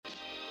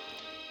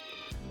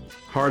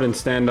Harden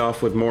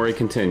standoff with Morey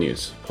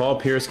continues. Paul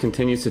Pierce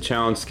continues to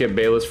challenge Skip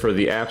Bayless for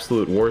the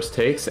absolute worst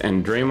takes,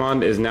 and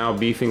Draymond is now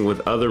beefing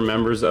with other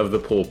members of the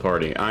Poole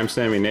party. I'm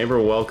Sammy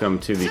Neighbor. Welcome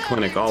to the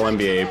Clinic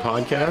All-NBA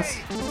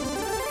podcast.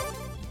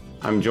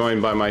 I'm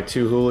joined by my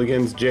two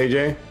hooligans.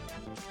 JJ,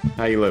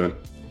 how you living?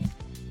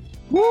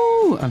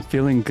 Woo! I'm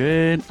feeling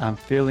good. I'm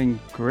feeling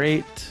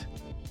great.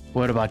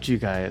 What about you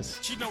guys?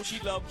 She know she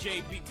love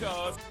Jay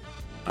because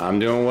I'm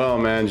doing well,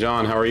 man.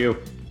 John, how are you?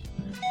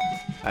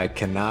 I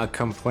cannot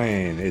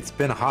complain. It's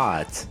been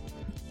hot,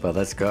 but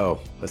let's go.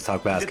 Let's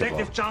talk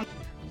basketball.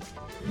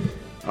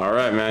 All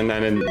right, man.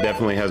 And it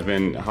definitely has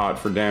been hot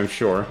for damn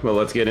sure, but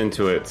let's get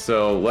into it.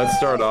 So let's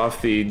start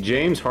off. The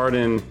James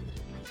Harden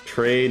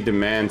trade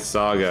demand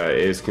saga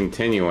is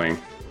continuing,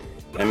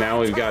 and now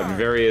we've got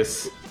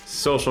various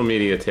social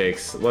media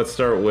takes. Let's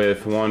start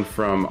with one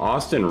from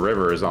Austin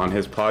Rivers on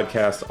his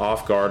podcast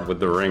Off Guard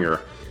with the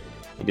Ringer.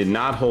 He did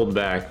not hold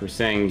back for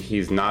saying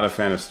he's not a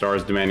fan of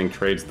stars demanding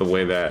trades the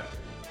way that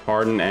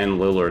Harden and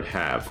Lillard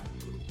have.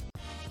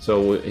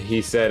 So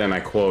he said, and I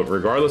quote,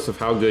 "Regardless of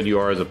how good you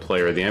are as a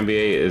player, the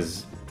NBA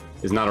is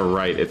not a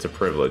right, it's a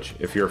privilege.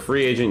 If you're a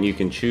free agent, you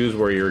can choose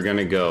where you're going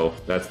to go.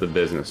 That's the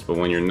business. But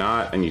when you're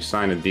not and you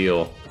sign a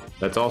deal,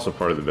 that's also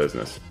part of the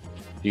business.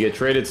 If you get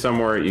traded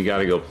somewhere, you got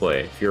to go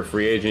play. If you're a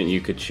free agent,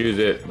 you could choose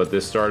it, but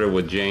this started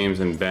with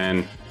James and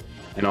Ben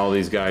and all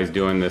these guys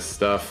doing this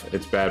stuff.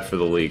 It's bad for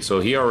the league."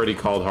 So he already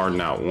called Harden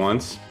out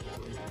once.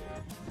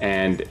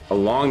 And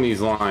along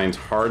these lines,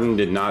 Harden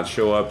did not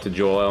show up to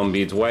Joel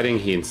Embiid's wedding.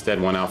 He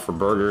instead went out for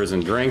burgers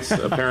and drinks,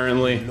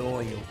 apparently.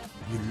 You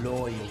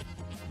loyal.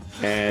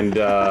 And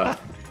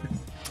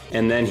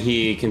then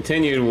he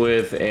continued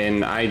with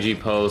an IG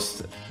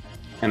post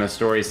and a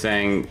story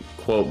saying,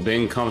 quote,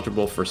 "Being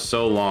comfortable for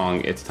so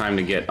long, it's time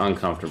to get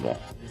uncomfortable."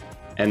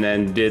 And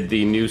then did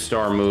the new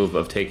star move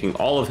of taking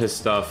all of his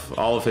stuff,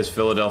 all of his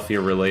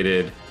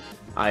Philadelphia-related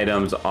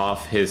items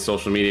off his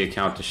social media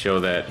account to show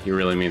that he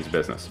really means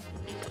business.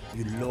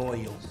 You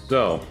loyal.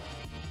 So,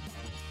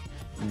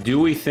 do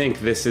we think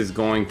this is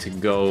going to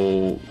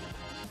go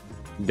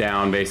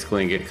down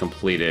basically and get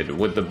completed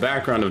with the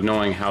background of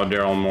knowing how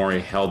Daryl Morey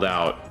held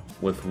out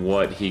with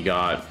what he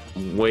got,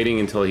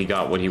 waiting until he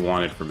got what he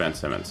wanted for Ben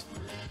Simmons?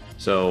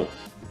 So,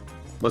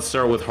 let's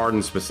start with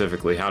Harden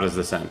specifically. How does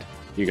this end?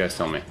 You guys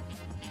tell me.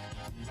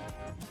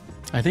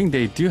 I think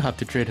they do have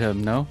to trade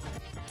him, no?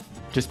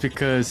 Just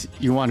because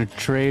you want to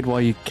trade while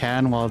you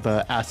can, while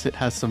the asset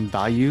has some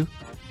value.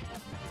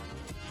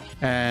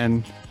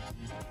 And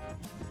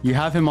you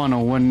have him on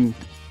a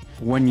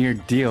one-year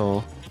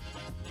deal.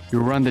 You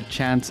run the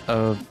chance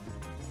of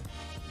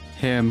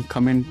him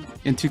coming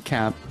into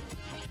camp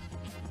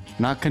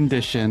not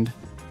conditioned,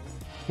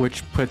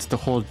 which puts the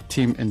whole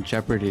team in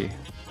jeopardy.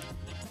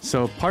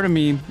 So part of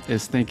me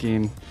is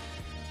thinking,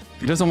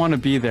 if he doesn't want to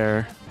be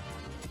there,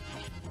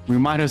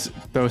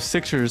 those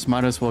Sixers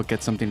might as well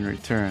get something in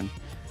return.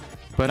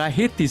 But I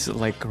hate these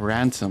like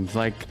ransoms.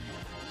 Like,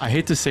 I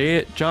hate to say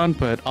it, John,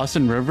 but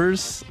Austin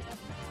Rivers,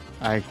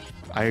 I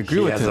agree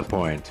with him. He has a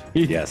point.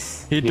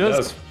 Yes. He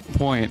does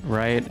point,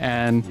 right?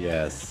 And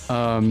yes.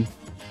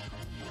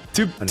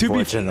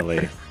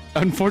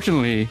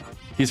 Unfortunately,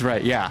 he's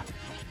right. Yeah.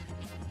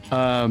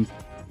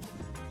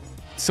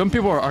 Some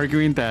people are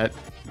arguing that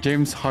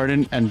James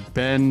Harden and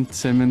Ben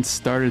Simmons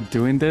started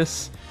doing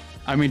this.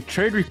 I mean,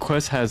 trade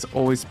requests has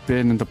always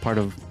been the part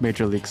of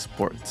Major League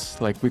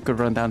sports. Like, we could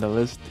run down the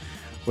list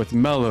with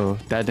Melo.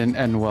 That didn't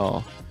end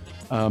well.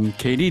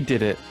 KD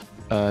did it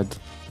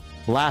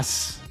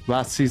last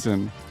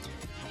season.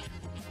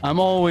 I'm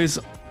always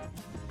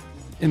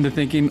in the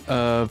thinking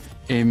of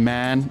a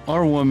man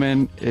or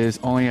woman is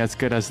only as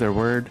good as their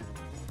word.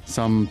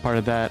 Some part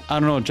of that. I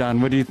don't know,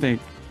 John, what do you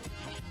think?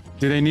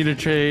 Do they need to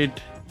trade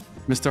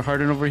Mr.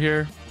 Harden over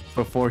here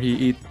before he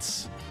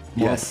eats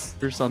more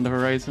burgers on the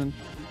horizon?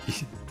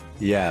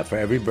 Yeah, for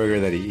every burger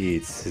that he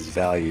eats, his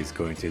value is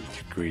going to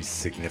decrease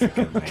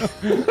significantly,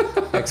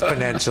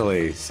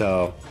 exponentially.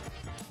 So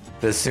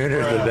the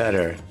sooner the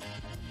better.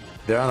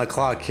 They're on the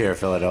clock here,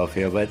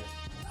 Philadelphia. But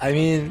I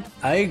mean,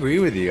 I agree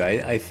with you.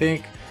 I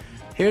think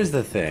here's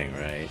the thing,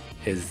 right?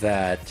 Is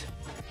that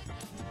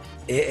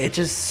it's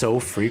just so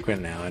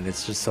frequent now, and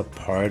it's just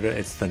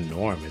it's the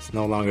norm. It's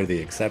no longer the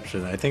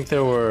exception. I think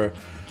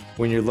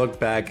when you look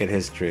back at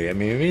history, I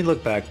mean, when you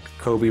look back,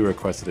 Kobe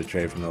requested a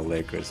trade from the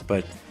Lakers,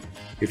 but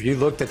if you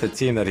looked at the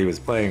team that he was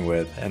playing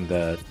with and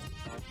the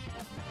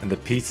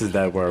pieces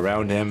that were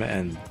around him,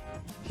 and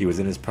he was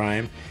in his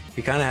prime,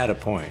 he kind of had a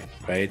point,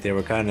 right?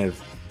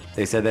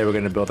 They said they were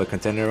going to build a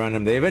contender around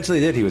him. They eventually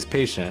did. He was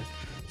patient,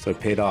 so it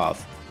paid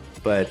off.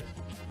 But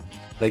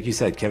like you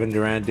said, Kevin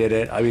Durant did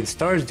it. I mean,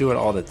 stars do it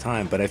all the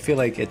time, but I feel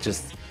like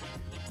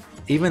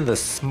even the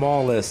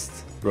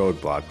smallest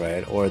roadblock,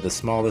 right, or the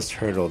smallest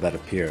hurdle that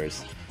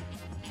appears,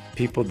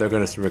 they're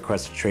going to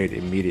request a trade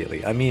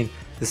immediately. I mean,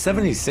 the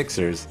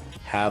 76ers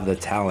have the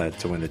talent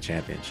to win the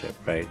championship,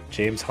 right?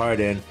 James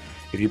Harden,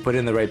 if you put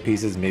in the right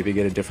pieces, maybe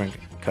get a different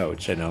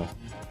coach. I know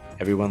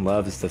everyone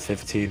loves the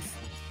 15th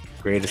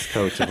greatest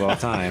coach of all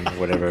time,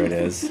 whatever it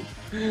is.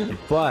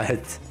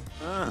 But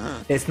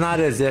It's not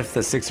as if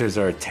the Sixers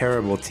are a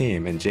terrible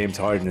team and James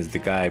Harden is the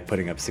guy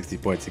putting up 60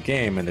 points a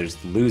game and they're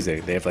just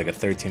losing. They have like a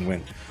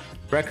 13-win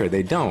record.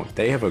 They don't.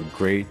 They have a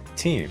great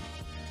team.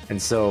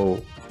 And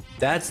so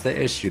that's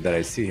the issue that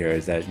I see here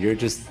is that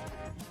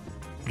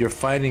you're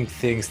finding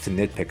things to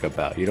nitpick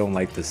about. You don't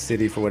like the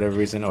city for whatever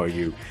reason, or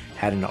you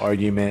had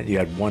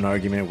one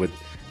argument with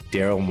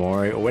Daryl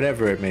Morey or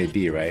whatever it may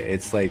be, right?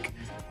 It's like,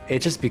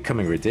 it's just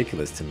becoming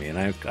ridiculous to me. And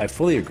I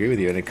fully agree with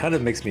you. And it kind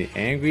of makes me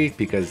angry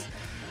because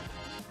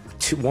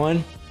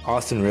one,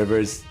 Austin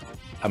Rivers,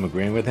 I'm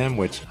agreeing with him,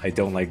 which I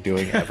don't like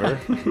doing ever.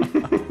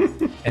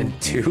 And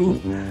two,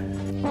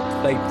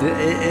 like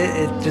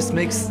it just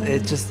makes the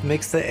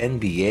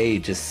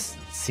NBA just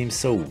seem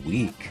so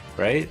weak,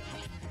 right?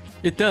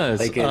 It does.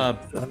 Like I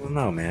don't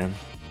know, man.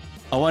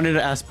 I wanted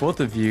to ask both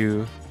of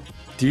you,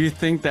 do you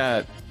think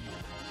that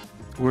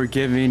we're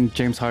giving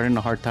James Harden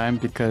a hard time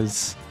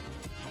because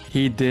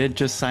he did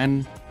just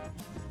sign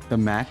the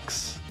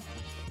max?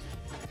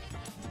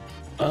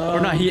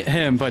 Or not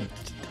him, but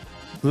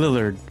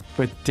Lillard,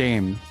 but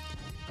Dame.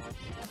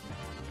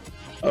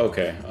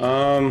 Okay.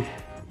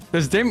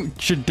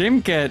 Should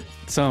Dame get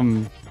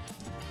some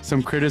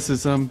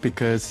criticism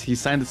because he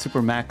signed the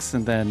super max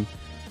and then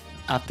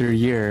after a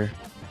year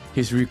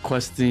he's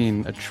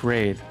requesting a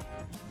trade?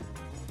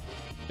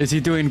 Is he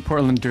doing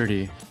Portland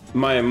dirty?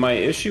 My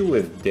issue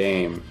with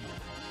Dame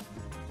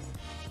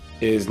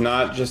is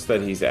not just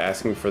that he's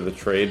asking for the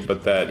trade,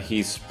 but that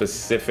he's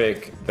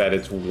specific that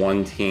it's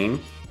one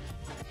team.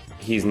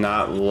 He's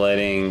not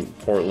letting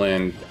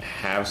Portland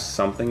have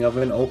something of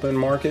an open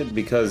market,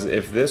 because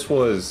if this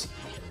was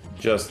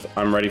just,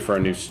 I'm ready for a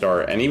new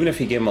start, and even if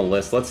he gave him a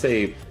list, let's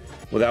say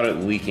without it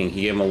leaking,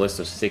 he gave him a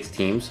list of 6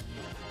 teams,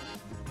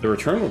 the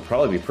return would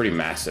probably be pretty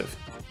massive.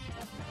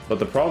 But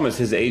the problem is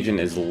his agent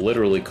is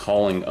literally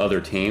calling other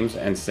teams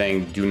and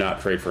saying, do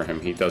not trade for him.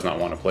 He does not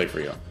want to play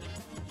for you.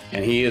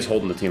 And he is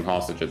holding the team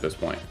hostage at this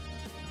point.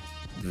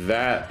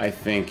 That, I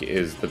think,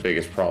 is the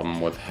biggest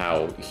problem with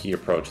how he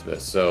approached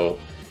this. So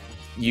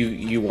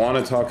you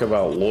want to talk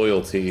about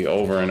loyalty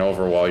over and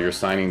over while you're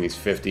signing these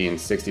 $50 and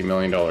 $60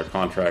 million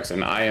contracts,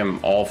 and I am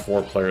all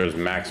for players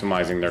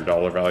maximizing their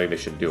dollar value. They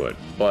should do it.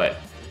 But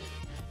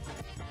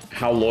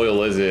how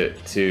loyal is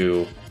it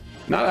to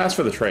not ask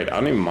for the trade? I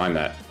don't even mind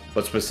that.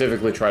 But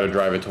specifically try to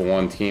drive it to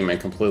one team and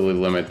completely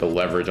limit the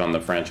leverage on the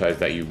franchise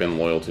that you've been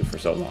loyal to for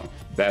so long.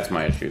 That's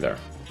my issue there.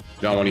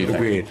 John, what do you think?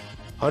 Agreed.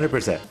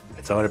 100%.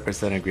 It's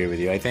 100% agree with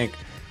you. I think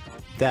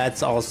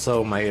that's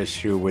also my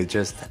issue with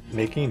just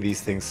making these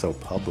things so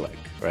public,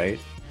 right?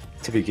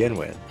 To begin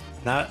with.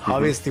 Not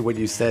obviously what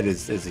you said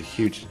is a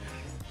huge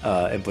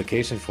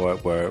implication for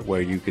it,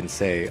 where you can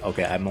say,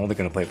 okay, I'm only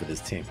going to play for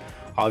this team.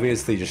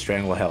 Obviously, you're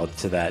stranglehold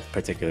to that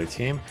particular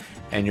team,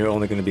 and you're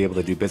only going to be able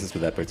to do business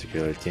with that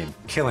particular team,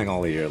 killing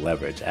all of your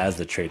leverage as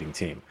the trading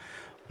team.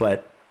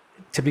 But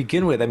to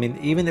begin with, I mean,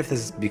 even if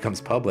this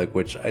becomes public,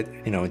 which,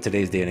 in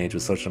today's day and age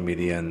with social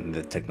media and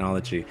the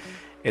technology,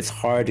 it's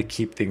hard to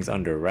keep things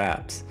under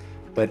wraps.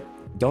 But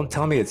don't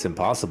tell me it's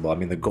impossible. I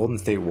mean, the Golden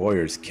State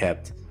Warriors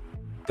kept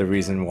the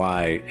reason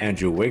why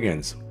Andrew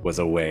Wiggins was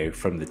away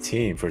from the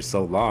team for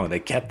so long. They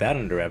kept that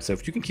under wraps. So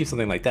if you can keep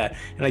something like that,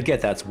 and I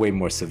get that's way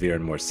more severe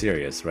and more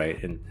serious,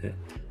 right?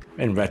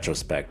 In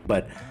retrospect,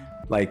 but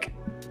like,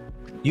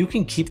 you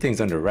can keep things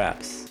under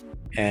wraps.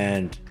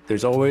 And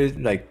there's always,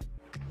 like,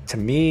 to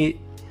me,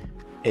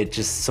 it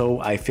just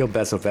I feel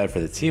so bad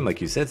for the team,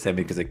 like you said, Sam,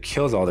 because it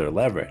kills all their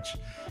leverage.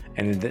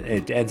 And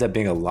it ends up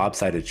being a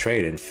lopsided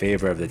trade in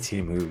favor of the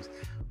team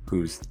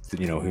who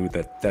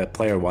the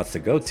player wants to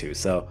go to.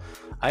 So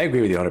I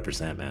agree with you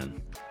 100%,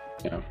 man.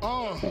 Yeah.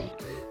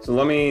 So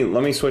let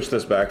me switch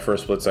this back for a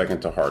split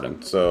second to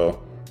Harden.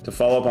 So to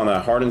follow up on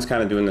that, Harden's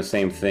kind of doing the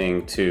same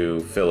thing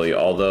to Philly,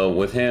 although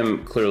with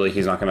him, clearly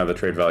he's not going to have the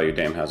trade value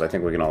Dame has. I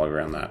think we can all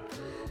agree on that.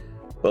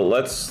 But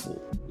let's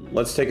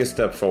take a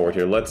step forward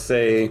here. Let's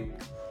say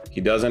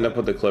he does end up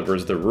with the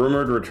Clippers. The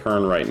rumored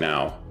return right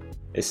now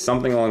is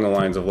something along the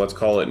lines of, let's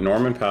call it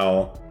Norman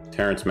Powell,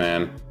 Terrence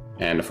Mann,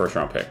 and a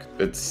first-round pick.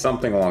 It's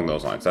something along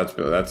those lines. That's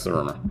the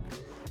rumor.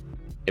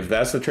 If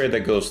that's the trade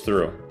that goes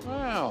through,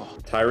 wow.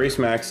 Tyrese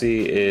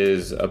Maxey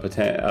is a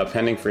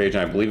pending free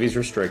agent. I believe he's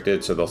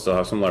restricted, so they'll still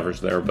have some leverage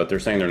there, but they're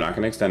saying they're not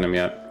going to extend him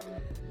yet.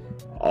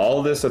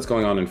 All this that's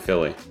going on in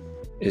Philly,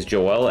 is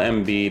Joel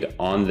Embiid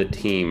on the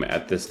team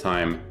at this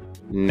time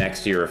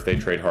next year if they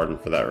trade Harden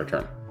for that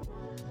return?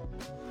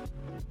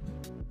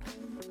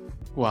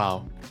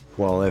 Wow.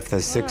 Well, if the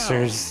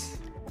Sixers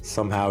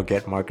somehow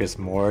get Marcus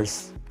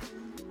Morris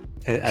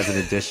as an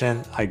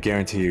addition, I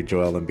guarantee you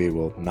Joel Embiid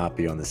will not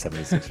be on the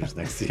 76ers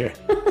next year.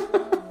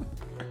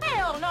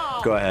 Hell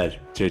no! Go ahead,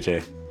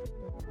 JJ.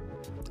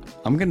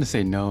 I'm going to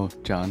say no,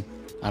 John.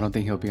 I don't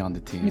think he'll be on the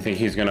team. You think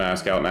he's going to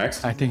ask out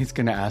next? I think he's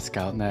going to ask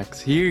out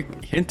next. He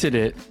hinted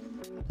it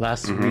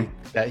last week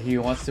that he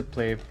wants to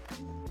play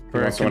for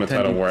he wants to win a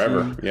title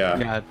wherever. Team.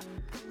 Yeah.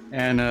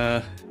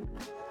 And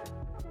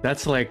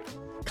that's like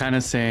kind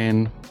of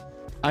saying,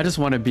 I just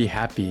want to be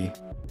happy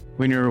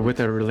when you're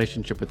with a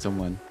relationship with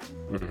someone.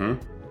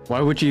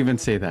 Why would you even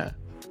say that?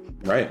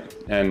 Right.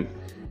 And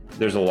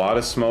there's a lot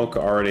of smoke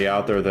already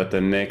out there that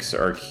the Knicks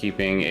are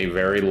keeping a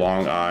very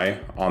long eye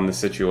on the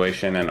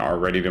situation and are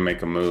ready to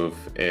make a move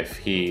if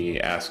he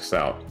asks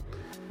out.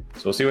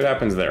 So we'll see what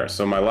happens there.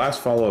 So my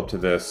last follow-up to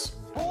this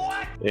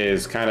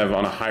is kind of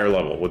on a higher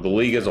level with the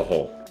league as a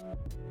whole.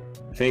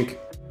 I think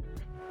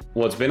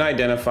what's been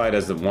identified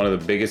as one of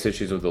the biggest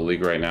issues with the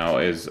league right now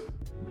is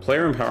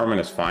player empowerment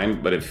is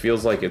fine, but it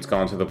feels like it's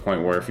gone to the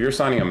point where if you're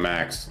signing a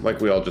max, like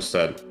we all just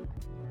said,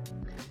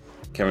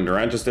 Kevin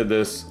Durant just did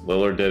this,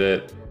 Lillard did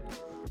it,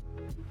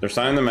 they're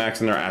signing the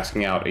max and they're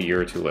asking out a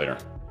year or two later.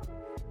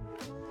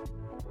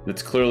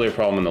 That's clearly a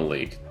problem in the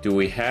league. Do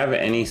we have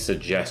any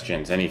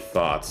suggestions, any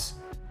thoughts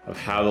of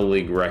how the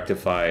league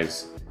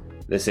rectifies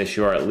this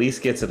issue, or at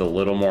least gets it a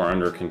little more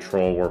under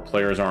control, where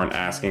players aren't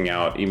asking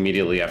out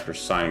immediately after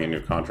signing a new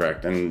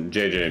contract? And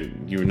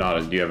JJ, you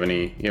nodded. Do you have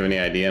any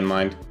idea in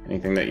mind?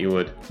 Anything that you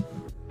would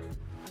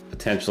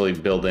potentially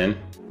build in?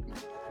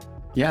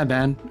 Yeah,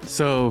 man.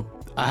 So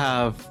I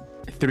have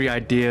 3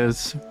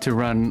 ideas to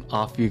run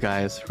by you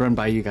guys.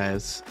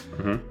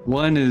 Mm-hmm.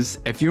 One is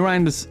if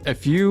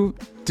you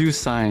do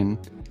sign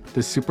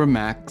the super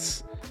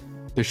max,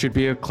 there should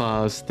be a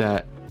clause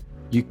that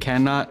you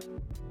cannot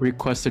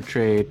request a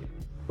trade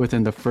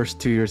within the first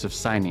 2 years of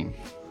signing.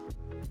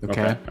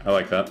 Okay? I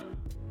like that.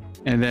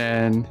 And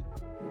then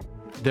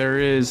there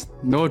is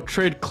no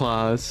trade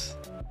clause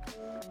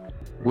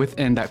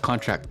within that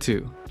contract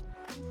too.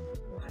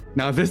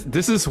 Now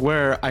this is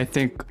where I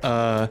think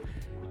the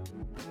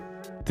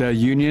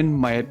union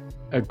might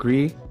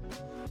agree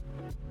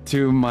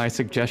to my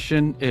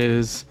suggestion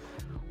is,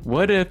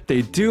 what if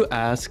they do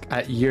ask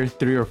at year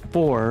 3 or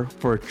 4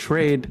 for a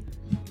trade,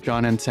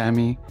 John and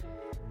Sammy,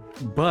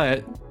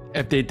 but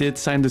if they did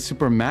sign the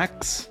super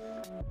max,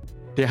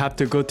 they have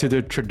to go to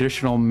the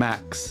traditional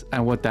max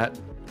and what that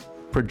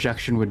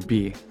projection would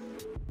be.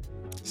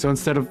 So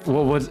instead of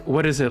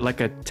what is it, like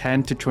a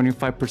 10 to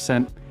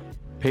 25%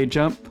 pay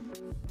jump,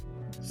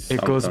 it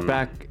goes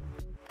back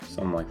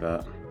something like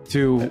that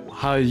to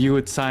how you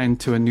would sign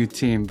to a new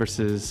team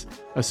versus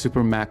a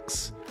super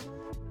max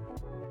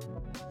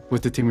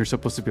with the team you're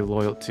supposed to be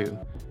loyal to.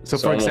 So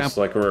for almost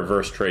example, like a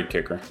reverse trade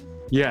kicker.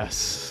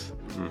 yes.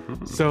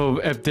 So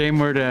if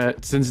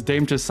since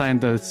Dame just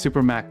signed the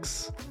super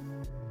max,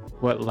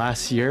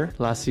 last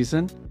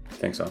season? I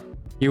think so.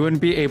 He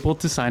wouldn't be able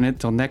to sign it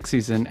till next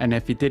season, and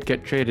if he did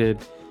get traded,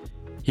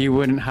 he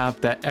wouldn't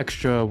have that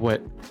extra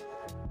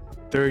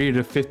 30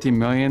 to 50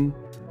 million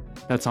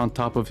that's on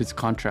top of his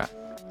contract.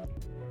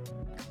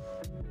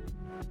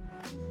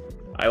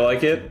 I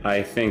like it.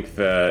 I think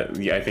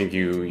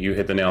you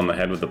hit the nail on the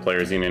head with the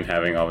players union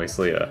having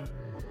obviously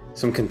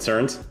some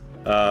concerns.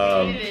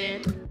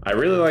 I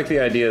really like the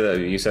idea that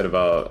you said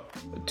about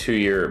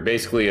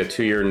basically a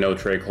 2-year no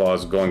trade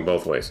clause going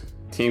both ways.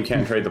 Team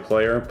can't trade the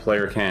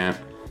player can't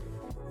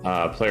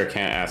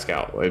ask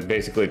out. It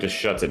basically just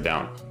shuts it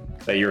down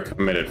that you're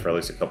committed for at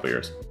least a couple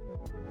years.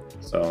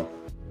 So,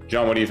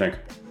 John, what do you think?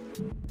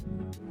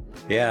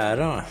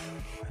 Yeah,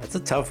 that's a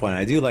tough one.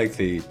 I do like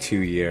the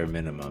 2-year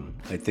minimum.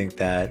 I think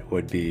that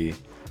would be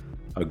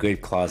a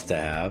good clause to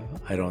have.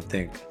 I don't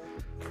think,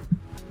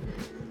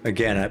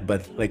 again,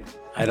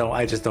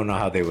 I just don't know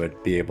how they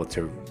would be able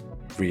to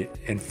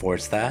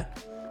enforce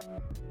that.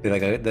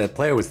 The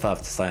player would still have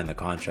to sign the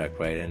contract,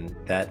 right? And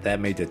that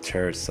may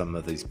deter some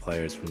of these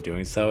players from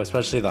doing so,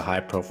 especially the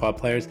high-profile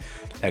players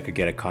that could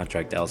get a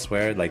contract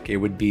elsewhere. It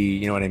would be,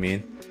 you know what I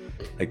mean?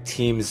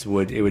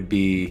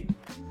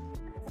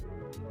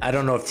 I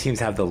don't know if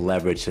teams have the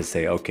leverage to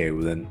say, okay,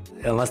 well then,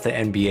 unless the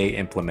NBA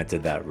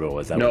implemented that rule.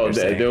 Is that what you're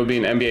saying? There would be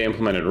an NBA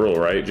implemented rule,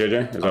 right,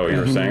 JJ? Is that what you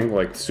were saying?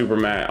 Like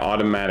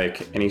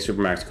automatic, any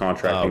Supermax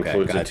contract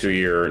includes a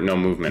 2-year no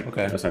movement.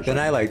 Okay, essentially. Then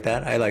I like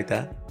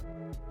that.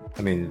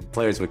 I mean,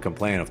 players would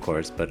complain, of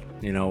course, but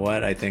you know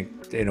what? I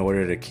think in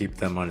order to keep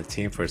them on a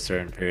team for a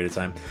certain period of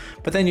time.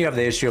 But then you have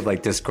the issue of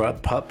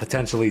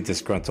potentially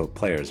disgruntled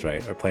players,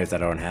 right? Or players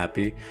that are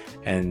unhappy,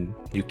 and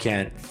you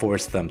can't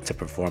force them to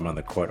perform on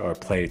the court or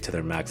play to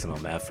their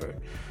maximum effort,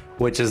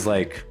 which is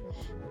it's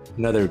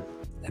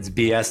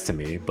BS to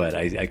me, but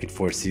I could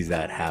foresee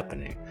that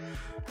happening.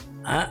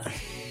 I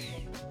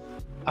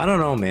don't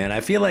know, man.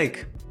 I feel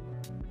like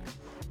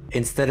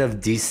instead of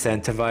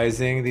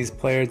decentivizing these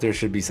players, there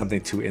should be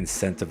something to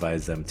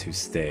incentivize them to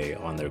stay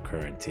on their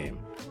current team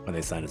when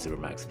they sign a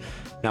Supermax.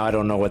 Now, I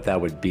don't know what that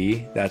would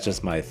be. That's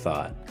just my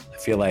thought. I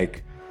feel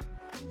like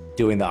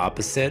doing the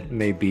opposite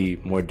may be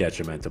more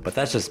detrimental, but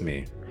that's just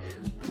me.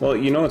 Well,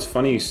 it's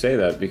funny you say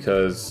that,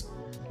 because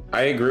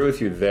I agree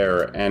with you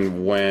there.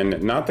 And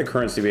when not the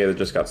current CBA that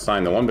just got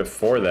signed, the one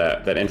before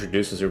that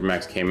introduced the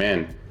Supermax came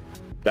in,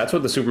 that's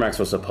what the Supermax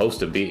was supposed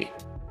to be.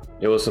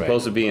 It was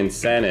supposed to be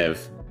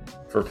incentive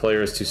for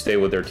players to stay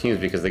with their teams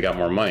because they got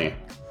more money,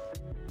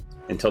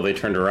 until they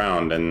turned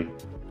around and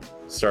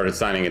started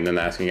signing and then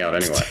asking out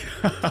anyway.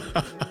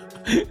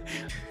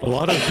 A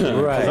lot of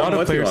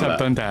players have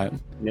done that.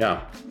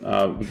 Yeah,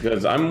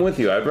 because I'm with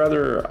you. I'd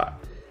rather,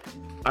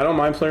 I don't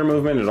mind player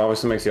movement. It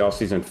obviously makes the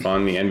offseason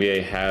fun. The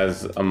NBA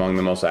has among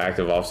the most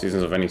active off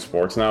seasons of any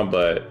sports now,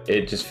 but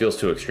it just feels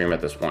too extreme at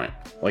this point.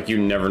 Like, you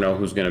never know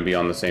who's going to be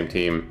on the same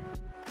team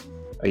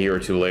a year or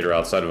two later,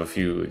 outside of a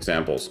few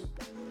examples.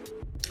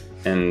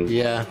 And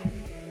Yeah.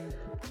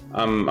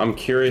 I'm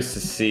curious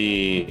to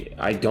see.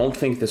 I don't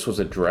think this was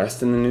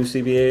addressed in the new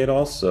CBA at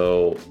all.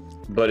 So,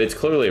 but it's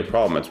clearly a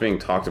problem. It's being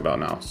talked about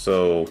now.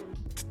 So,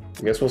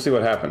 I guess we'll see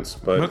what happens.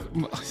 But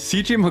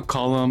CJ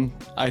McCollum,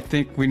 I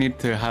think we need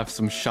to have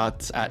some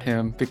shots at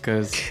him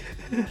because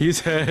he's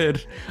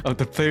head of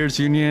the Players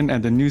Union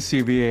and the new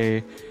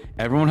CBA.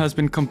 Everyone has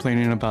been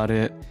complaining about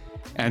it.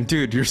 And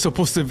dude, you're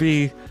supposed to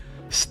be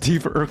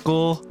Steve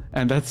Urkel,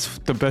 and that's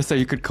the best that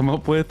you could come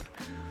up with.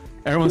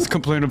 Everyone's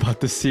complaining about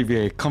the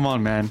CBA. Come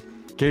on, man.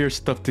 Get your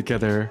stuff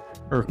together,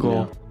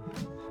 Urkel.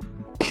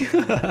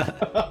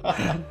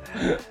 Yeah.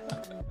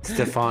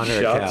 Stefan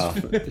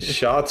Urkel.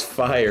 shots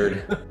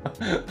fired.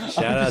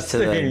 Shout out to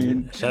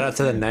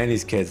the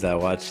 '90s kids that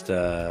watched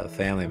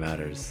Family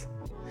Matters.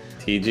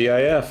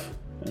 TGIF.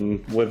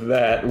 And with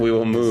that, we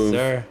will move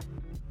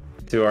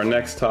to our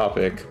next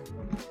topic.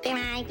 Can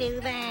I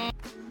do that?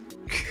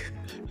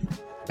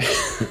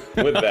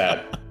 With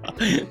that,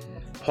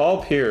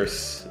 Paul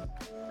Pierce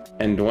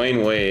and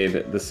Dwayne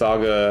Wade, the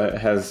saga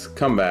has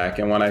come back.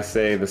 And when I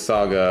say the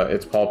saga,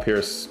 it's Paul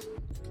Pierce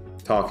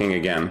talking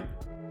again.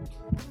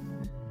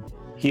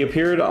 He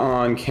appeared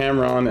on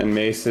Cameron and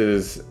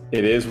Mace's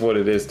It Is What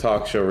It Is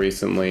talk show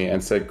recently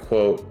and said,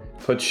 quote,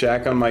 "Put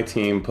Shaq on my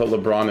team, put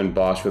LeBron and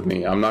Bosh with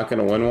me. I'm not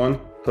going to win one.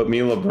 Put me,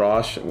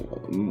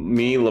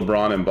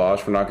 LeBron, and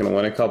Bosh. We're not going to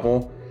win a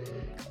couple."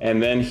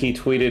 And then he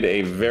tweeted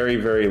a very,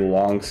 very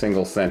long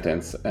single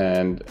sentence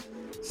and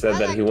said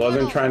that he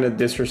wasn't trying to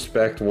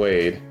disrespect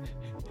Wade,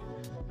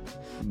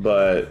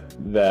 but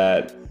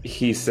that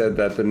he said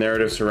that the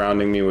narrative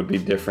surrounding me would be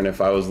different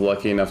if I was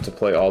lucky enough to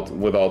play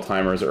with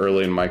all-timers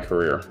early in my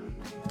career.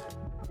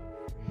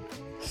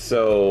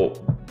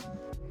 So,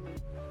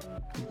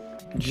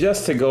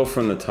 just to go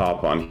from the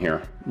top on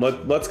here,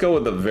 let's go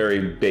with the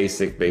very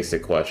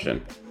basic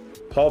question.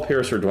 Paul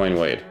Pierce or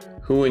Dwayne Wade?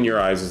 Who in your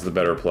eyes is the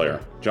better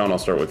player? John, I'll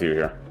start with you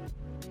here.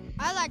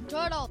 I like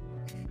turtle.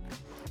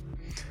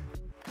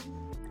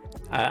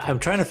 I'm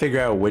trying to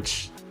figure out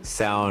which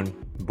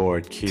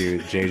soundboard cue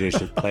JJ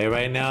should play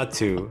right now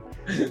to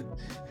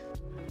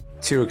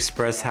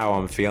express how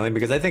I'm feeling,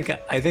 because I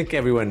think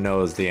everyone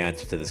knows the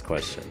answer to this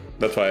question.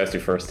 That's why I asked you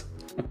first.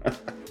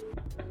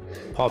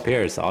 Paul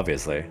Pierce,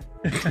 obviously.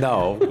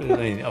 No, I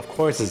mean, of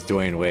course it's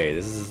Dwayne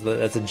Wade.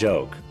 That's a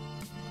joke.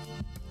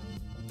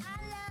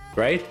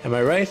 Right? Am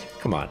I right?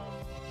 Come on.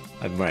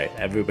 I'm right.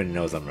 Everybody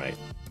knows I'm right.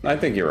 I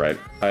think you're right.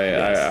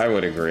 I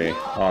would agree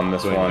on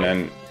this one.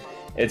 And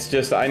it's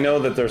just, I know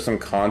that there's some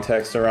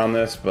context around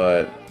this,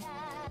 but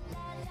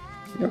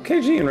you know,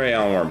 KG and Ray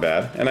Allen weren't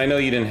bad. And I know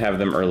you didn't have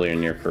them earlier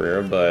in your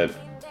career, but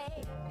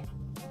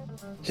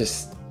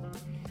just,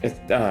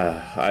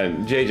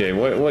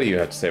 JJ, what do you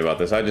have to say about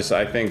this?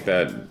 I think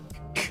that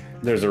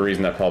there's a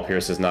reason that Paul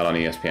Pierce is not on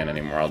ESPN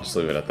anymore. I'll just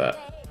leave it at that.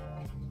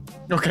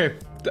 Okay,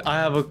 I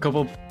have a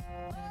couple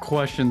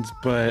questions,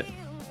 but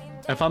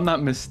if I'm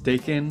not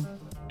mistaken,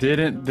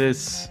 didn't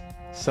this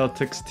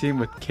Celtics team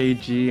with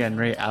KG and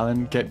Ray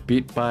Allen get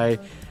beat by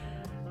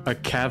a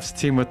Cavs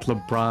team with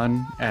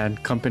LeBron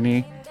and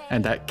company,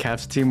 and that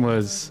Cavs team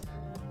was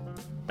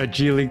a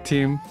G League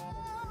team?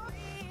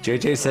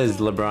 JJ says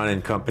LeBron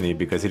and company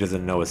because he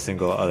doesn't know a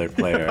single other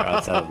player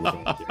outside of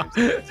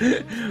LeBron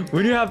James.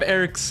 When you have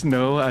Eric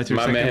Snow as your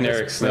My man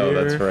Eric Snow,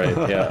 that's right,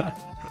 yeah.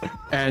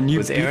 And you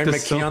Was beat Aaron the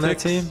McKee Celtics? on that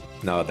team?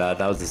 No, that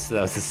was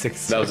the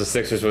Sixers. That was the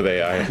Sixers with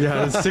AI.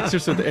 Yeah, the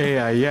Sixers with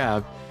AI,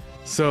 yeah.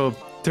 So,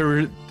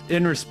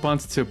 in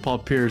response to Paul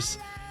Pierce,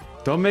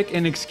 don't make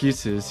any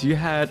excuses. You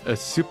had a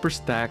super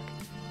stacked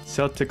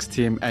Celtics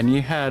team, and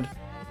you had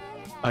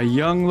a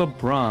young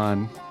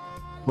LeBron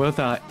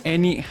without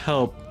any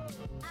help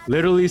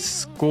literally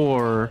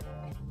score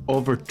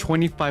over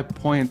 25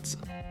 points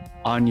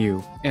on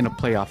you in a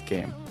playoff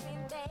game.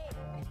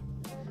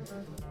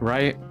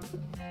 Right?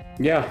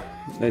 Yeah,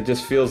 it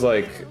just feels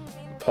like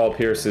Paul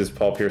Pierce is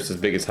Pierce's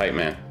biggest hype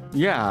man.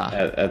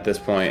 Yeah. At this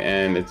point,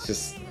 and it's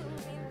just,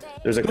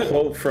 there's a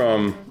quote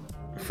from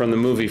the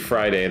movie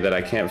Friday that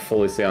I can't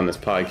fully say on this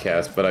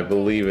podcast, but I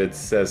believe it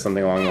says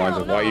something along the lines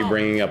of, "Why are you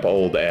bringing up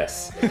old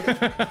S?"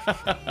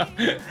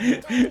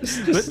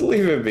 just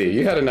leave it be.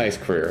 You had a nice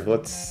career.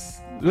 Let's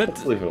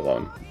leave it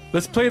alone.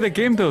 Let's play the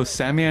game though,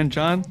 Sammy and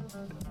John.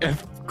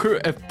 If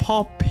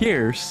Paul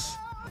Pierce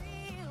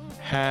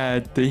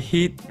had the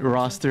Heat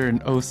roster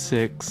in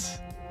 06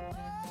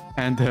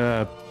 and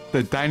the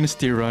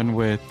dynasty run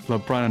with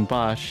LeBron and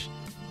Bosh,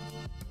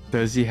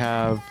 does he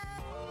have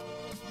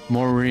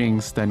more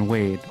rings than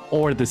Wade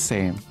or the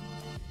same?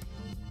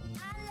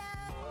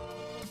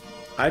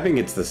 I think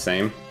it's the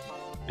same.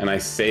 And I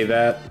say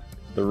that,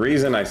 the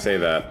reason I say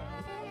that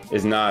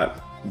is not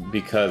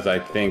because I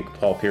think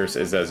Paul Pierce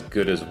is as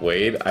good as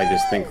Wade. I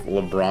just think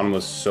LeBron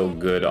was so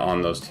good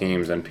on those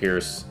teams, and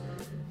Pierce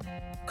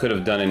could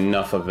have done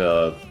enough of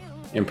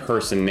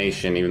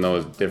impersonation, even though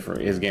it was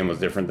different, his game was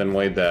different than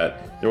Wade,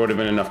 that there would have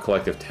been enough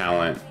collective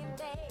talent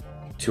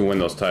to win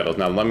those titles.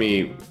 Now, let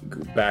me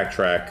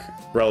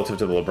backtrack relative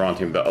to the LeBron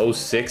team. The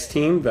 06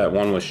 team that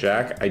won with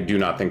Shaq, I do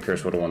not think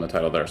Pierce would have won the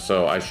title there.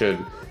 So I should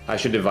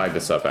divide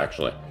this up,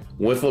 actually.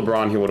 With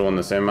LeBron, he would have won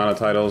the same amount of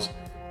titles.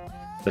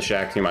 The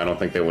Shaq team, I don't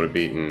think they would have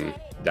beaten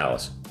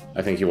Dallas.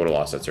 I think he would have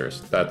lost that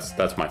series.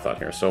 That's my thought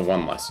here. So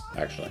one less,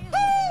 actually.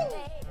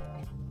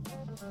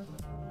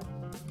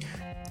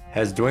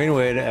 Has Dwayne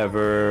Wade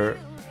ever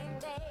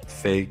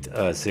faked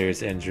a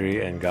serious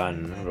injury and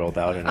gotten rolled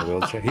out in a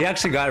wheelchair? He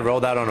actually got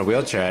rolled out on a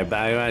wheelchair. I'm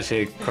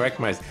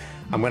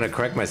going to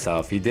correct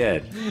myself. He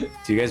did.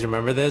 Do you guys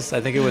remember this? I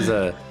think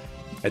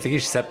he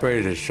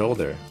separated his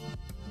shoulder.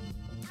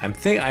 I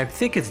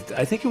think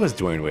it was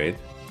Dwayne Wade.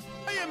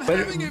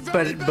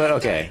 But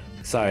okay.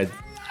 Sorry.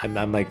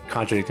 I'm like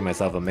contradicting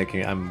myself.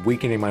 I'm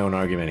weakening my own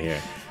argument here.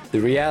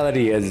 The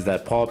reality is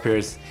that Paul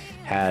Pierce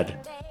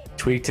had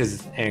tweaked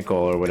his ankle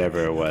or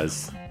whatever it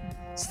was,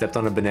 stepped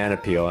on a banana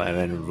peel, and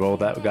then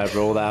got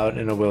rolled out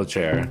in a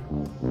wheelchair,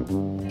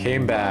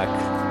 came back,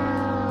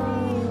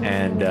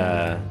 and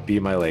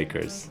beat my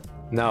Lakers.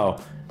 No,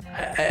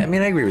 I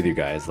mean, I agree with you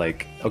guys.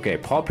 Like, okay,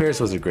 Paul Pierce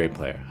was a great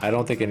player. I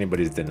don't think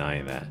anybody's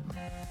denying that.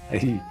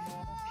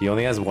 He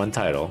only has one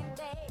title.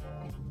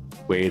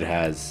 Wade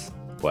has,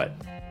 what,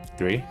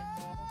 3?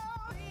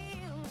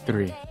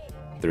 3.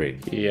 3.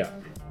 Yeah.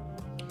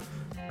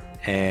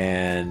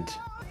 And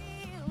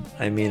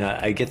I mean,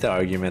 I get the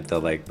argument that,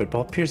 like, but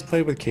Paul Pierce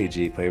played with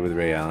KG, played with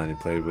Ray Allen, he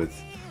played with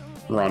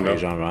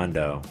Rajon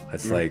Rondo.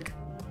 It's like,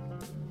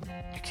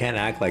 you can't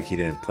act like he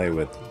didn't play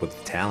with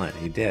talent.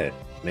 He did.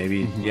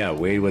 Maybe, yeah,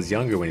 Wade was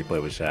younger when he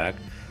played with Shaq,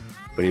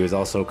 but he was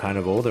also kind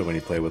of older when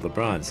he played with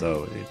LeBron.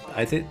 So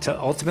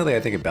ultimately, I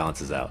think it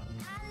balances out.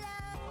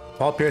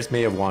 Paul Pierce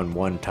may have won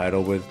one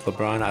title with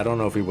LeBron. I don't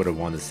know if he would have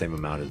won the same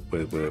amount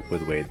with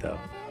Wade, though,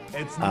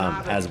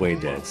 as Wade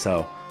did.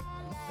 So,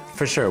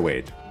 for sure,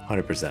 Wade.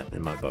 100%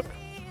 in my book.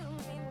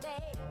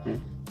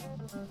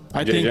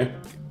 I think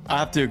I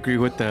have to agree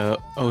with the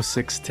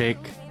 06 take.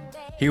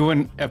 He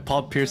wouldn't, if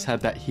Paul Pierce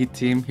had that Heat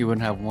team, he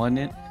wouldn't have won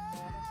it.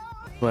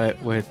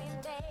 But with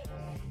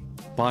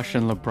Bosh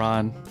and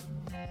LeBron,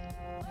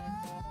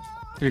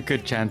 there's a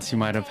good chance he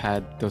might have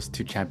had those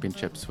 2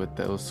 championships with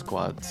those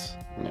squads.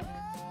 Yeah.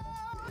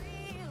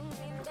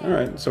 All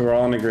right, so we're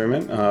all in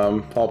agreement.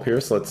 Paul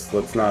Pierce,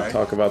 let's not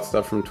talk about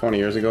stuff from 20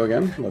 years ago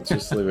again. Let's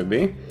just leave it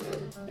be.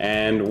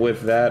 And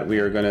with that, we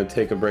are going to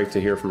take a break to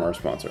hear from our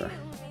sponsor.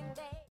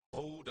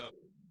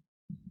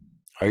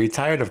 Are you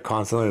tired of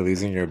constantly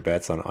losing your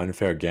bets on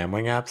unfair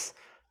gambling apps?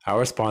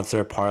 Our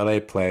sponsor,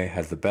 Parlay Play,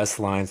 has the best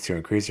lines to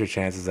increase your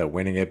chances at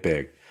winning it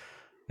big.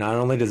 Not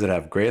only does it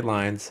have great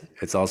lines,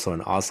 it's also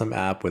an awesome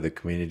app with a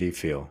community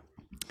feel.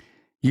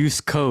 Use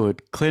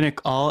code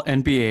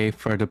CLINICALLNBA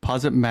for a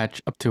deposit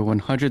match up to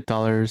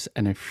 $100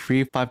 and a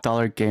free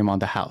 $5 game on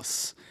the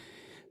house.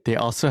 They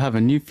also have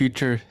a new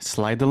feature,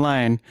 Slide the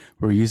Line,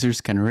 where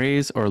users can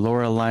raise or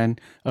lower a line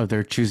of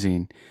their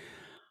choosing.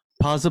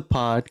 Pause the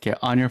pod, get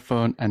on your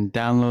phone, and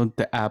download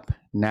the app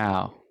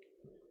now.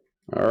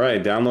 All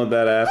right, download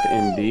that app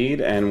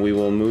indeed, and we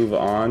will move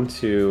on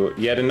to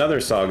yet another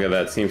saga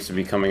that seems to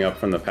be coming up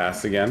from the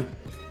past again.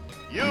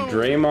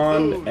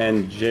 Draymond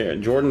and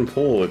Jordan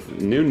Poole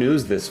with new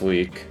news this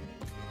week,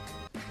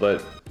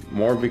 but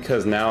more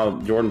because now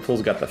Jordan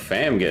Poole's got the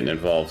fam getting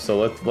involved. So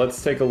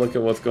let's take a look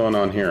at what's going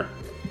on here.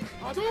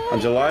 On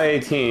July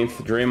 18th,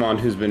 Draymond,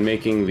 who's been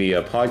making the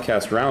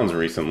podcast rounds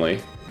recently,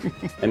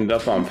 ended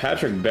up on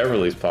Patrick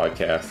Beverley's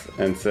podcast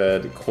and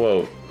said,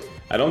 quote,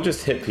 "I don't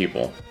just hit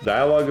people.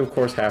 Dialogue, of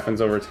course, happens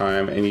over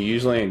time, and you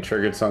usually ain't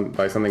triggered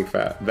by something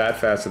that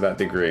fast to that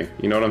degree.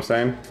 You know what I'm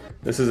saying?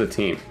 This is a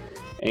team.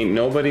 Ain't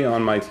nobody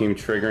on my team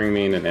triggering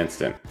me in an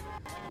instant.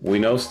 We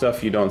know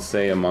stuff you don't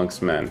say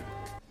amongst men.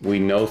 We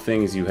know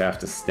things you have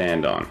to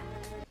stand on."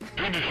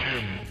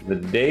 The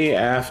day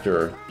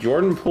after,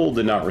 Jordan Poole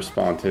did not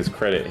respond. To his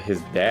credit, his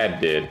dad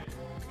did,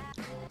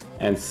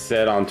 and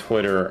said on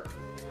Twitter,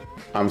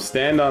 "I'm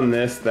stand on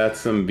this,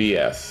 that's some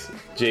BS.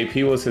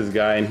 JP was his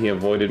guy and he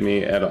avoided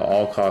me at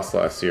all costs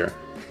last year.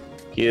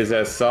 He is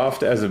as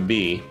soft as a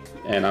bee,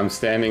 and I'm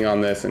standing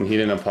on this, and he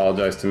didn't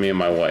apologize to me and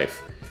my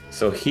wife.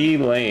 So he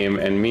lame,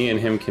 and me and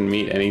him can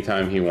meet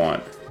anytime he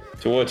want."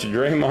 To which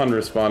Draymond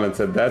responded and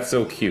said, "That's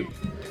so cute.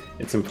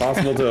 It's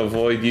impossible to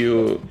avoid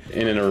you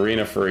in an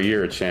arena for a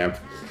year, champ.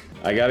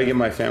 I gotta get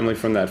my family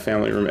from that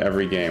family room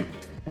every game.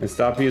 And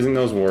stop using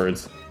those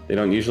words. They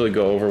don't usually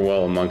go over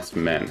well amongst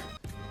men."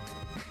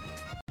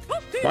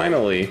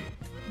 Finally,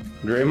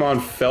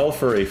 Draymond fell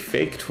for a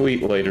fake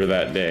tweet later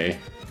that day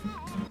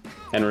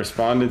and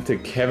responded to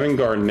Kevin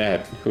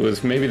Garnett, who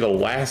was maybe the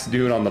last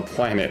dude on the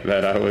planet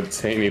that I would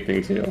say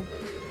anything to.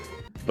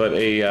 But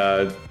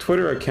a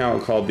Twitter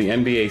account called the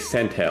NBA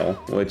Sentinel,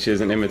 which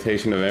is an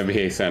imitation of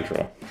NBA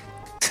Central,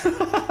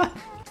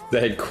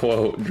 said,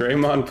 quote,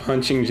 "Draymond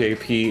punching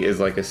JP is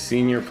like a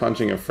senior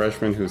punching a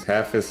freshman who's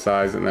half his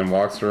size and then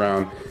walks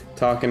around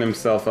talking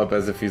himself up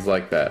as if he's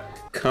like that.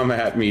 Come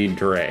at me,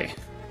 Dre."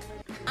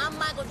 I'm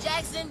Michael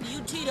Jackson. Jackson,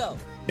 you Tito.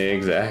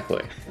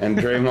 Exactly. And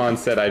Draymond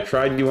said, I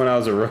tried you when I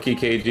was a rookie,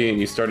 KG, and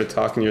you started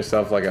talking to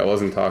yourself like I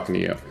wasn't talking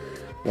to you.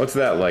 What's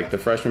that like? The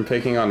freshman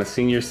picking on a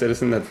senior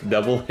citizen that's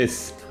double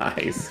his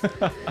size.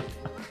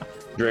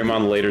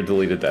 Draymond later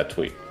deleted that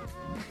tweet.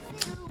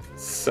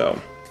 So.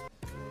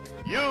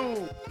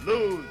 You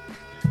lose.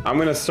 I'm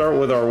going to start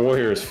with our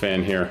Warriors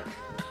fan here.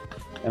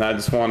 And I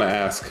just want to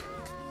ask,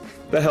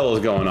 the hell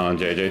is going on,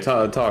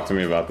 JJ? Talk to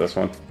me about this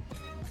one.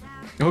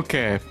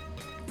 Okay.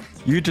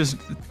 You just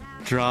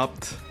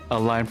dropped a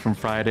line from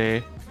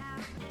Friday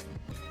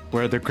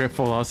where the great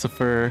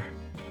philosopher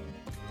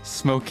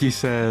Smokey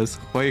says,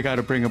 well, you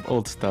gotta bring up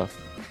old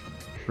stuff,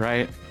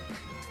 right?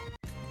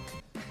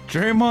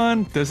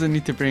 Draymond doesn't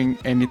need to bring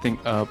anything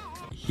up.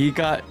 He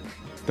got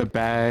the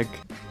bag,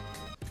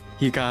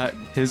 he got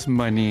his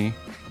money,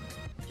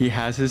 he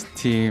has his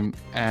team,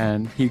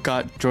 and he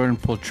got Jordan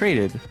Poole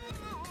traded.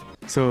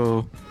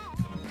 So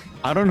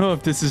I don't know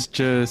if this is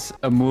just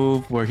a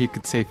move where he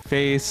could save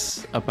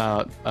face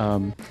about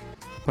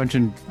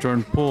punching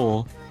Jordan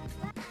Poole.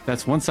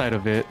 That's one side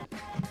of it.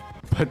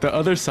 But the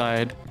other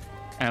side,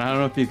 and I don't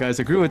know if you guys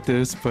agree with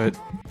this, but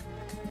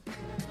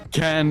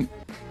can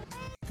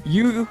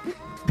you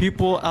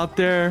people out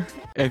there,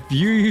 if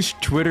you use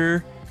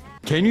Twitter,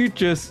 can you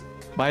just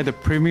buy the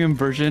premium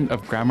version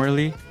of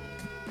Grammarly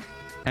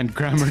and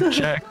grammar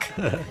check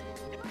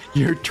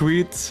your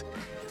tweets?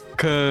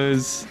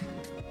 Because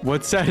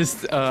what's sad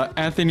is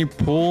Anthony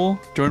Poole,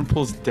 Jordan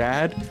Poole's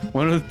dad,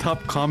 one of the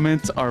top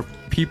comments are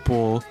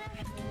people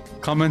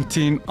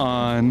commenting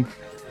on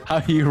how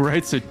he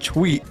writes a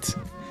tweet,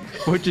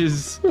 which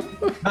is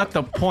not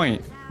the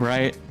point,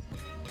 right?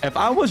 If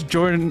I was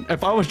Jordan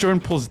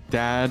Poole's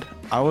dad,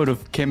 I would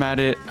have came at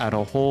it at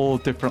a whole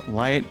different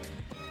light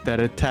that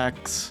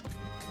attacks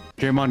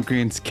Draymond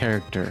Green's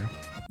character.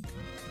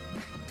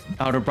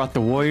 I would have brought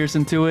the Warriors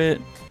into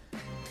it.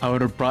 I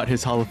would have brought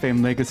his Hall of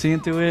Fame legacy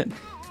into it.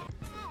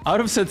 I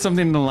would have said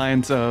something in the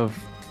lines of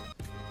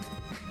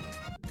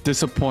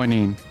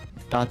disappointing, ...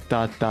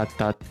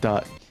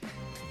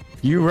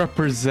 You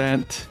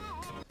represent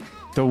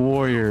the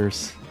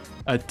Warriors,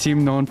 a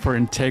team known for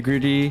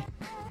integrity,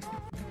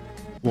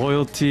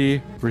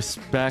 loyalty,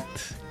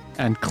 respect,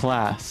 and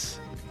class.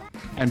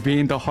 And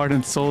being the heart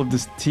and soul of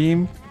this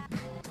team,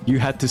 you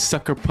had to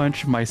sucker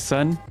punch my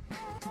son.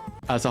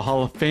 As a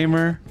Hall of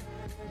Famer,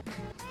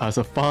 as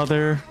a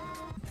father,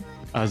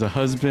 as a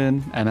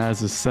husband, and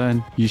as a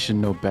son, you should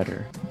know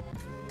better.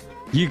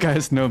 You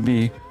guys know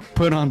me.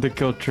 Put on the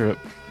guilt trip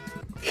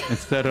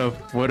instead of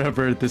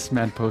whatever this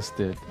man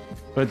posted.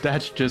 But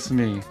that's just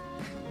me.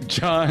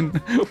 John,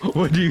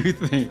 what do you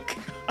think?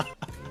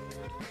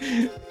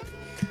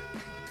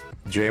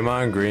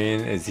 Draymond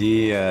Green, is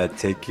he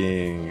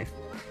taking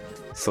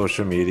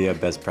social media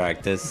best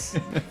practices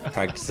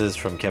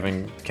from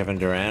Kevin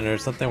Durant or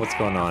something? What's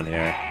going on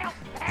here?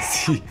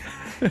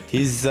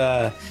 He's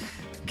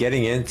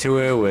getting into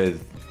it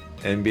with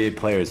NBA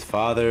players'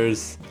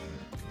 fathers,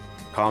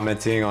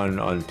 commenting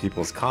on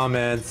people's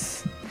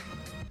comments,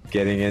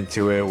 getting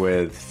into it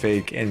with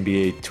fake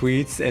NBA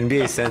tweets.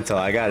 NBA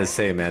Sentinel, I gotta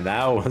say, man,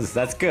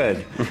 that's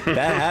good.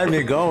 That had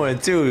me going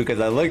too, because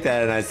I looked at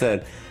it and I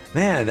said,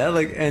 man,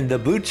 and the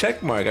blue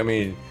check mark. I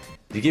mean,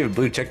 you give a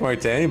blue check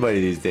mark to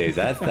anybody these days.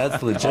 That's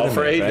legitimate. All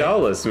for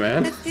 $8,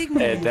 right?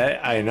 Man.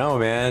 I know,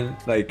 man.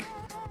 Like,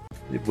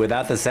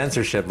 without the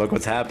censorship, look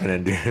what's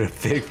happening, dude.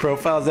 Fake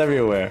profiles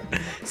everywhere.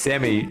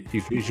 Sammy,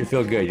 you should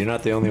feel good. You're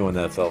not the only one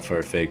that fell for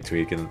a fake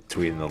tweet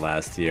in the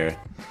last year.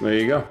 There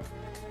you go.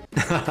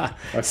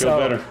 I feel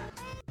better.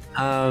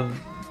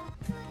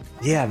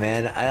 Yeah,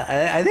 man.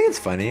 I think it's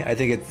funny. I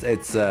think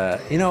it's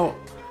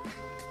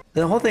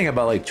the whole thing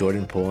about like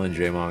Jordan Poole and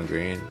Draymond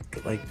Green,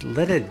 like,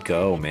 let it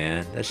go,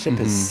 man. That ship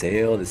has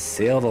sailed. It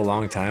sailed a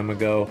long time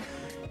ago.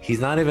 He's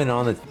not even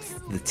on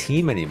the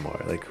team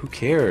anymore. Like, who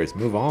cares?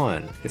 Move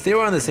on. If they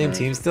were on the same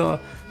team still,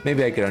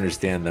 maybe I could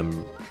understand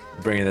them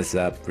bringing this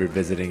up,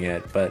 revisiting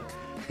it. But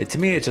to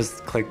me, it's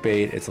just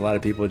clickbait. It's a lot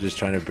of people just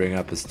trying to bring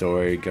up a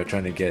story,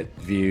 trying to get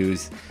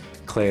views,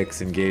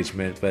 clicks,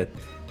 engagement. But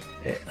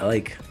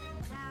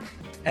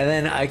and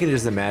then I can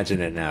just imagine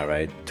it now,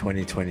 right?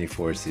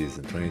 2024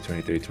 season,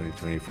 2023,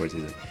 2024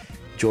 season.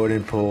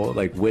 Jordan Poole,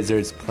 like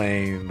Wizards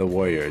playing the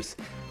Warriors.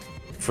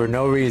 For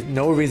no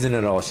reason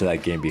at all should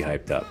that game be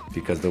hyped up,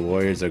 because the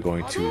Warriors are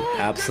going to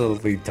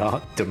absolutely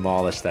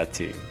demolish that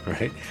team,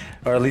 right?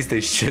 Or at least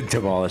they should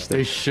demolish them.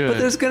 They should. But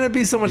there's going to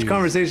be so much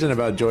conversation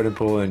about Jordan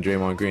Poole and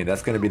Draymond Green.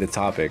 That's going to be the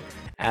topic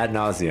ad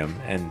nauseum.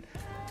 And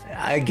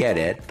I get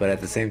it, but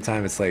at the same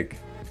time, it's like,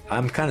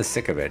 I'm kind of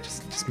sick of it.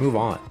 Just move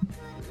on.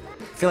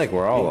 I feel like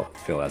we're all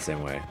feel that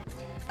same way.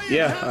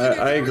 Yeah,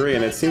 I agree.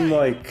 And it seemed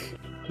like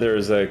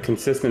there's a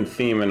consistent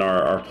theme in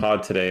our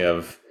pod today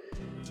of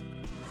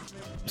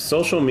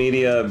social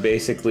media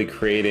basically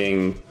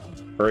creating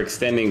or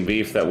extending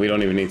beef that we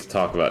don't even need to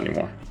talk about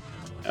anymore.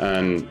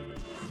 And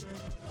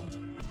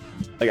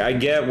like, I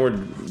get where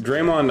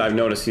Draymond, I've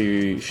noticed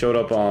he showed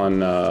up on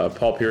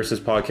Paul George's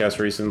podcast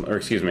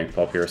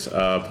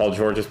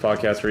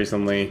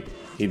recently.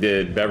 He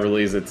did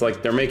Beverly's. It's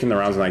like they're making the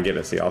rounds, and I get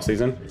it's the off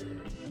season.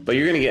 But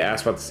you're going to get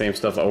asked about the same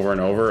stuff over and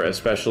over,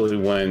 especially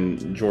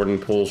when Jordan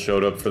Poole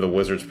showed up for the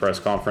Wizards press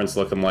conference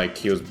looking like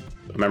he was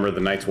a member of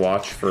the Night's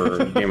Watch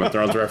for Game of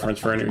Thrones reference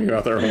for any of you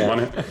out there who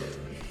want it.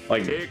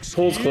 Like,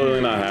 Poole's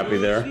clearly not happy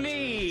there.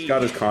 He's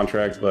got his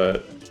contract,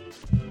 but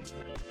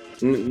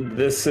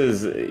this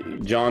is,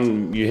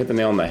 John, you hit the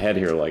nail on the head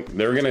here. Like,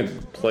 they're going to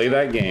play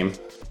that game,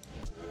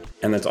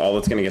 and that's all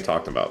that's going to get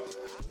talked about,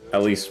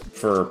 at least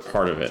for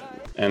part of it.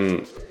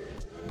 And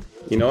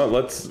you know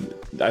what,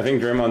 I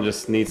think Draymond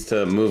just needs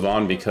to move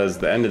on, because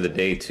at the end of the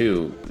day,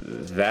 too,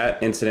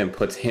 that incident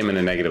puts him in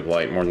a negative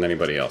light more than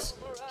anybody else.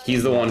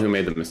 He's the one who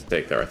made the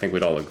mistake there. I think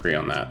we'd all agree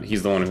on that.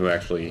 He's the one who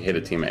actually hit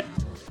a teammate.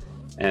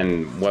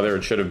 And whether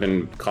it should have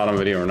been caught on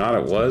video or not,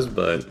 it was,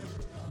 but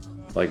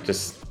like,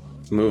 just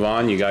move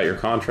on. You got your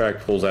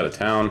contract, Poole's out of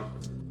town.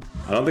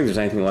 I don't think there's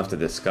anything left to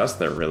discuss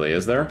there, really,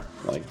 is there?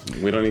 Like,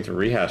 we don't need to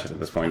rehash it at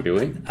this point, do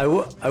we? I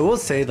will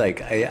say,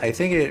 like, I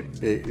think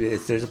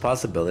there's a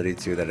possibility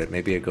too that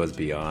maybe it goes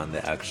beyond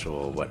the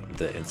actual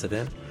the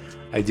incident.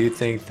 I do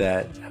think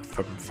that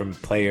from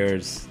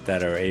players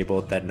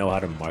that know how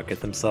to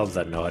market themselves,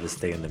 that know how to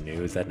stay in the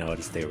news, that know how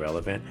to stay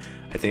relevant.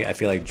 I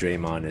feel like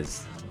Draymond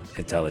is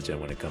intelligent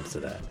when it comes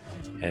to that,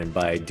 and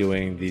by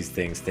doing these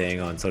things, staying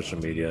on social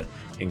media,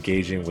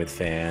 engaging with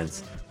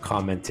fans,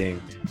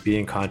 commenting,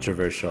 being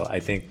controversial, I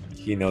think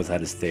he knows how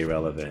to stay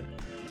relevant.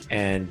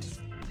 And,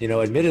 you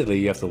know, admittedly,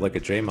 you have to look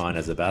at Draymond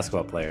as a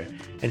basketball player,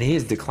 and he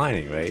is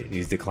declining, right?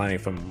 He's declining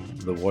from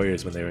the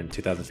Warriors when they were in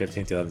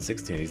 2015,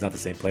 2016. He's not the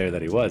same player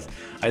that he was.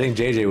 I think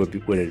JJ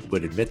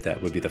would admit that,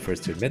 would be the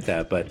first to admit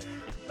that, but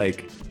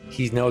like,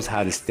 he knows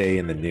how to stay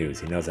in the news.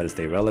 He knows how to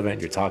stay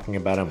relevant. You're talking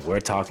about him. We're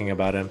talking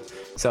about him.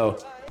 So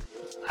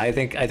I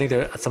think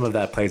some of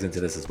that plays into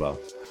this as well.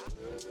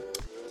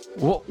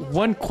 Well,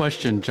 one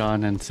question,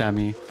 John and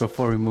Sammy,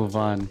 before we move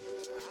on.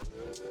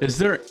 Is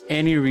there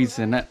any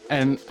reason,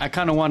 and I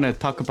kind of want to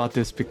talk about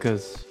this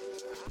because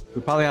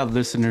we probably have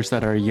listeners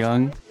that are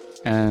young,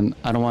 and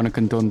I don't want to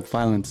condone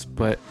violence,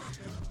 but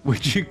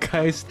would you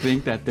guys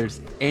think that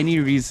there's any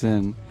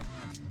reason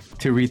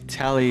to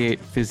retaliate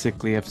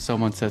physically if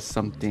someone says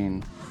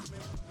something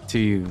to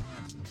you?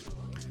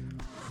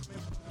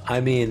 I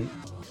mean,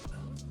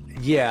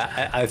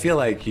 yeah, I feel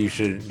like you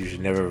should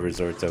never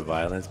resort to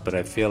violence, but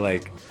I feel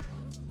like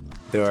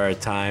there are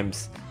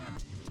times.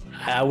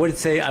 I would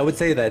say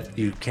that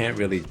you can't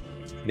really,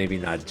 maybe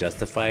not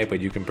justify it, but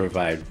you can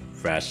provide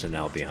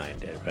rationale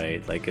behind it,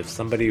 right? Like, if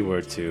somebody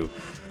were to,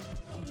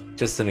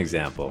 just an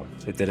example,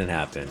 it didn't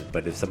happen,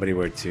 but if somebody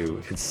were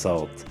to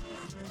insult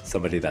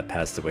somebody that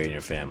passed away in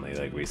your family,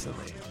 like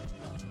recently,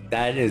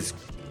 that is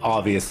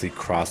obviously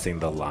crossing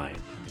the line.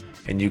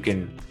 And you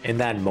can, in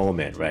that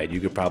moment, right,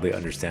 you could probably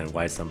understand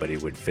why somebody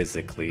would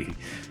physically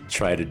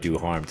try to do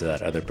harm to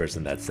that other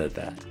person that said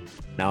that.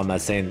 Now, I'm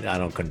not saying I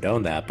don't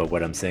condone that, but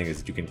what I'm saying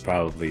is you can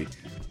probably,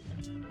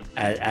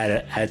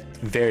 at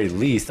very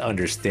least,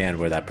 understand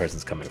where that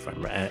person's coming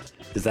from, right?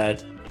 Does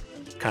that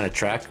kind of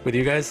track with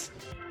you guys?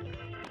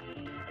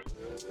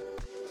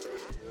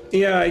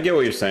 Yeah, I get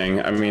what you're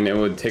saying. I mean, it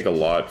would take a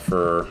lot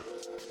for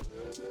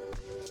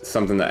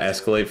something to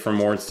escalate from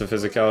words to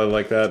physicality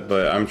like that,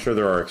 but I'm sure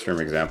there are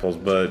extreme examples.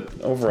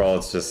 But overall,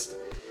 it's just,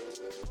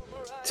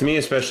 to me,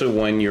 especially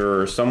when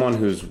you're someone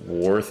who's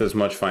worth as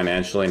much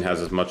financially and has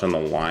as much on the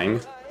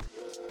line,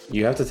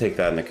 you have to take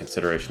that into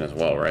consideration as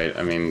well, right?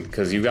 I mean,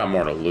 because you've got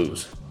more to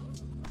lose.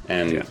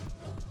 And yeah.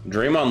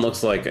 Draymond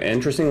looks like,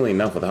 interestingly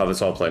enough, with how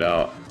this all played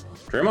out,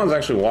 Draymond's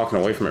actually walking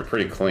away from it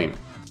pretty clean.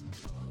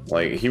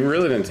 Like, he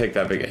really didn't take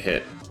that big a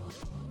hit.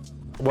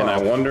 Well, and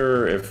I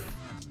wonder if,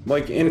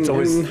 like, in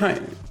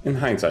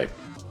hindsight.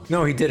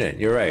 No, he didn't.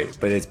 You're right,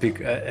 but it's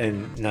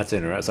and not to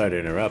interrupt. Sorry to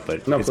interrupt,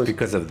 but no, it's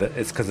because of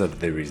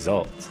the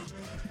results.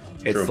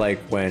 It's True. Like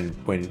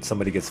when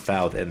somebody gets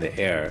fouled in the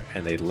air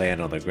and they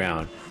land on the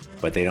ground,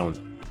 but they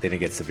didn't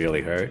get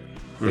severely hurt.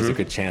 There's a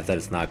good chance that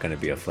it's not going to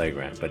be a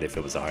flagrant. But if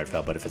it was a hard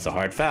foul, if it's a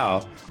hard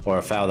foul or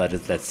a foul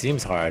that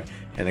seems hard,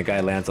 and the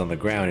guy lands on the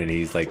ground and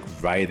he's like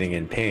writhing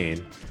in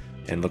pain,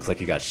 and looks like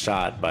he got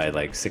shot by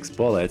like 6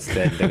 bullets,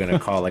 then they're going to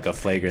call like a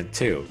flagrant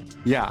 2.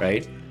 Yeah.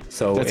 Right.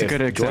 So that's a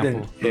good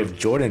example. If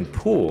Jordan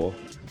Poole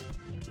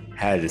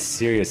had a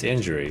serious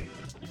injury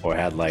or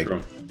had like,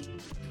 True.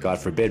 God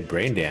forbid,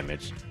 brain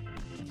damage,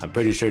 I'm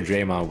pretty sure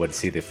Draymond would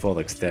see the full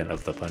extent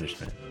of the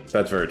punishment.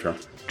 That's very true.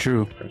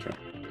 True. Very true.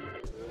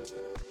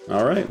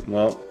 All right.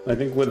 Well, I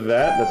think with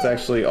that's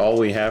actually all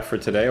we have for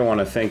today. I want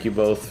to thank you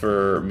both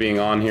for being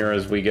on here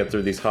as we get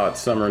through these hot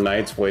summer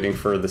nights waiting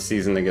for the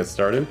season to get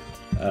started.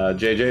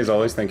 JJ, as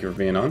always, thank you for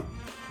being on.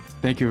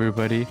 Thank you,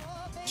 everybody.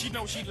 She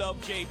knows she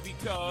loved Jay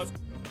because...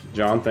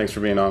 John, thanks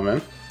for being on,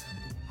 man.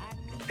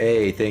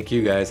 Hey, thank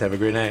you guys. Have a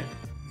great night.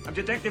 I'm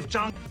Detective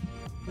Chong.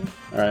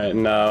 All right,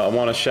 and I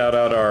want to shout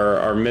out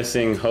our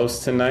missing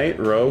host tonight,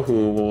 Ro,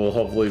 who will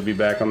hopefully be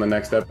back on the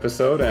next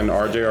episode, and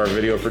RJ, our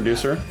video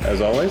producer,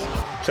 as always.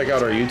 Check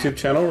out our YouTube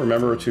channel.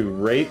 Remember to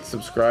rate,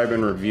 subscribe,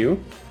 and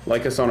review.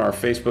 Like us on our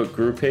Facebook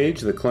group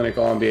page, the Clinic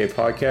All NBA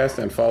Podcast,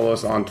 and follow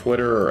us on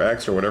Twitter or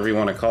X or whatever you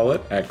want to call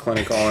it, at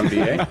Clinic All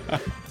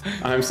NBA.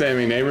 I'm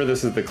Sammy Neighbor.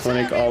 This is the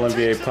Clinic All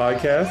NBA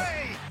Podcast.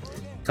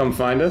 Come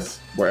find us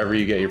wherever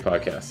you get your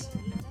podcasts.